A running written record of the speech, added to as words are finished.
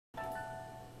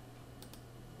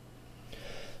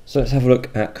So let's have a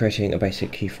look at creating a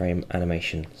basic keyframe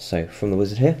animation. So from the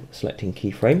wizard here, selecting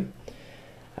keyframe,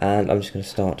 and I'm just going to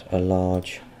start a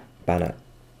large banner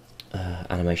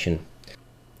animation.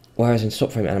 Whereas in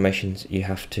stop frame animations you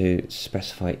have to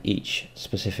specify each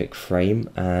specific frame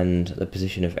and the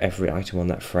position of every item on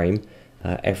that frame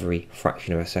every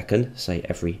fraction of a second, say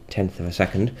every 1/10 of a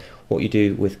second. What you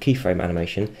do with keyframe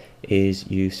animation is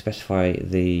you specify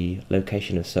the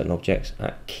location of certain objects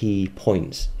at key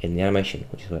points in the animation,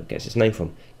 which is where it gets its name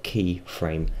from,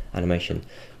 keyframe animation.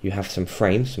 You have some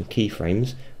frames, some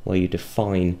keyframes, where you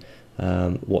define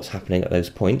what's happening at those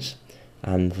points,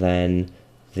 and then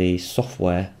the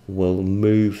software will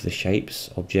move the shapes,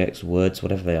 objects, words,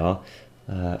 whatever they are,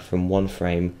 from one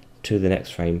frame to the next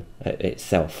frame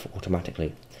itself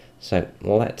automatically. So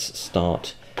let's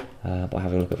start by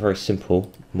having a look at a very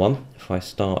simple one. If I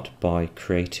start by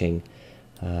creating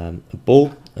a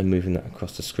ball and moving that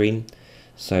across the screen.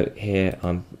 So here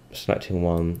I'm selecting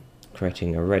one,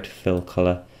 creating a red fill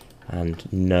colour and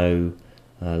no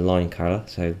line colour,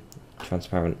 so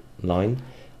transparent line.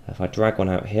 If I drag one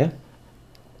out here,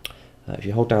 if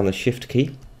you hold down the shift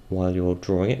key while you're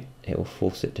drawing it, it will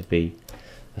force it to be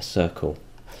a circle.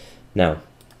 Now,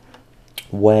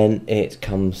 when it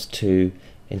comes to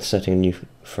inserting a new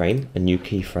frame, a new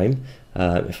keyframe,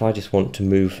 if I just want to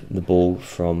move the ball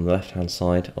from the left hand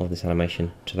side of this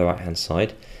animation to the right hand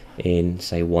side in,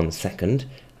 say, 1 second,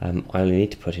 I only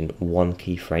need to put in one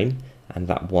keyframe, and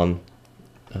that one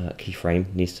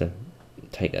keyframe needs to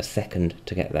take a second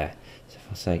to get there. So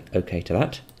if I say OK to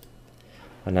that,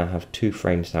 I now have 2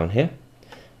 frames down here,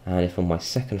 and if on my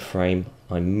second frame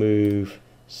I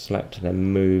select and then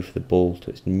move the ball to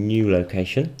its new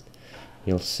location,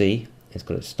 you'll see it's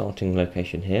got its starting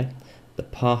location here, the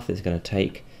path it's going to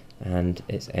take, and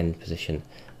its end position.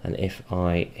 And if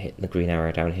I hit the green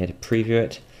arrow down here to preview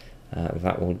it,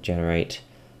 that will generate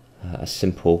a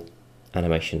simple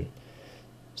animation.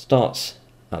 Starts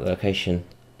at the location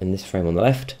in this frame on the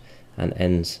left and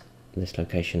ends this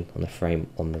location on the frame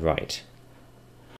on the right.